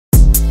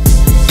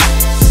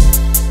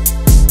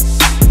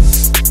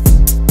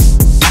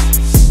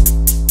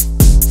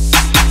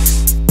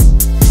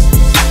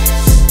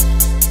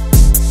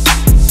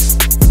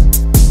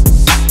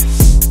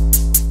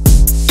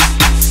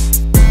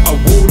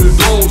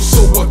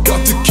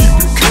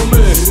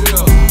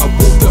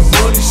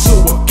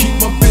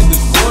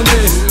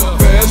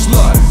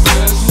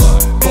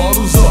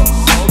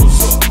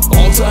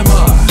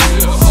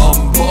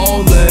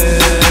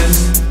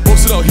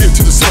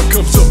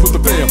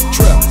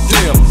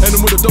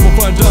a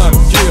fine dime,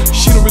 yeah.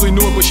 She don't really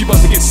know it, but she about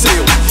to get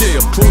sailed, yeah.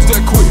 Close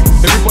that quick,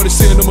 everybody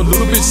saying I'm a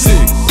little bit sick.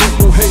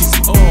 Purple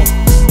hazy,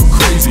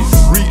 crazy.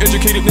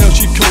 Re-educated now,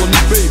 she calling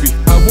me baby.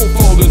 I won't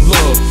fall in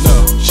love,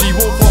 nah. She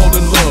won't fall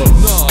in love,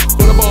 nah.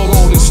 But I'm all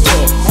on this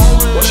stuff.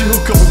 Why she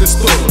hook up with this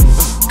thug?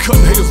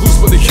 Cutting haters loose,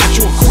 but they catch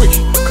on quick.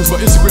 Cause my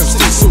Instagram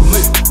stays so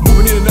lit.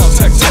 Moving in and out,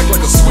 tack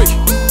like a switch.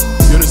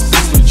 Yeah, this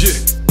bitch legit.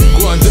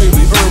 Grind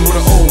daily, earn what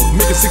I own.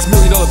 Making $6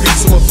 million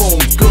beats on my phone.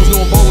 Girls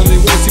know I'm ballin',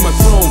 they wanna see my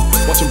throne.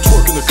 Watch them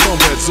twerk in the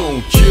combat zone.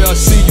 Yeah, I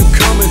see you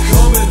coming,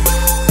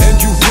 and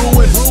you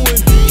ruin.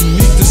 You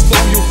need to slow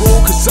your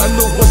roll, cause I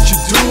know what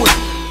you're doing.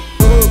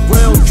 Third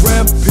round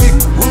draft pick,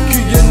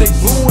 rookie, and they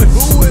booing.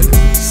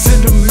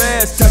 Send a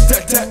mass,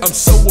 tat, I'm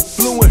so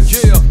affluent.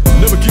 Yeah,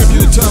 never give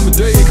you the time of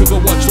day, cause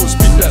I watch don't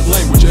speak that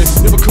language, eh?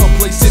 Never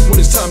complacent when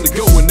it's time to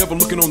go, and never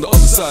looking on the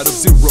other side of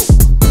zero.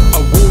 I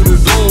want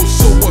it all,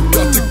 so I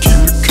got to keep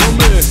it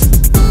coming.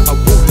 I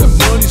want that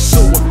money, so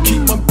I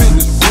keep my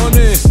business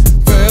running.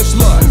 Fast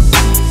life,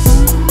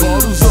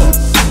 bottles up,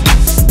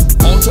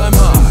 all-time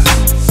high,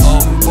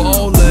 I'm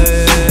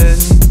ballin'.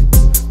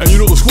 And you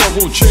know the squad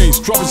won't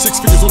change, dropping 6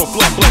 figures on a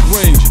flat black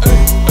range. Hey,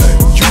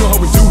 you know how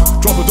we do,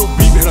 drop a dope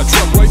beat and I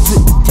trap right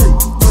through.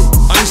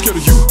 I ain't scared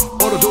of you,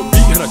 on a dope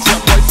beat and I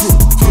trap right through.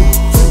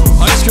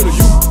 I ain't scared of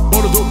you,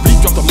 on a dope beat,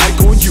 drop the mic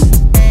on you.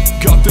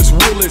 Got this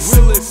realest,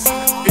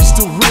 it's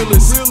the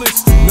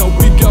realest. Now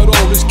we got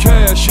all this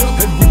cash,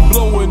 and we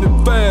blowing it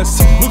fast.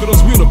 Look at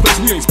us, we in a place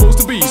we ain't supposed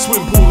to be. Swim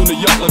pool in the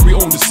yacht like we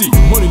own the sea.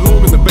 Money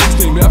long in the bank's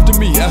name after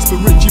me.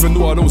 Aspen rich even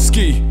though I don't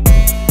ski.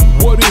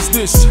 What is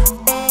this?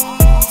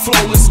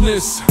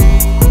 Flawlessness,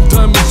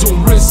 diamonds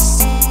on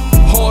wrists,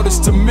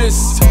 hardest to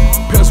miss.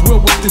 Pass well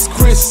with this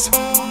Chris,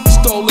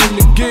 stalling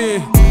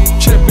again.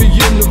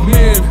 Champion of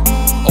man,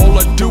 all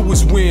I do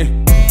is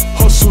win.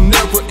 Hustle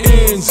never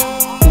ends,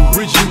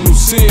 original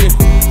sin.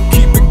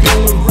 Keep it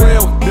going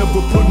round,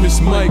 never putting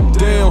this mic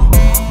down.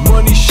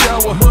 Money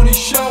shower,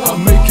 I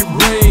make it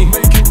rain.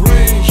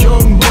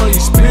 Young money,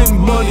 spend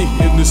money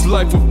in this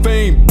life of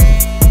fame.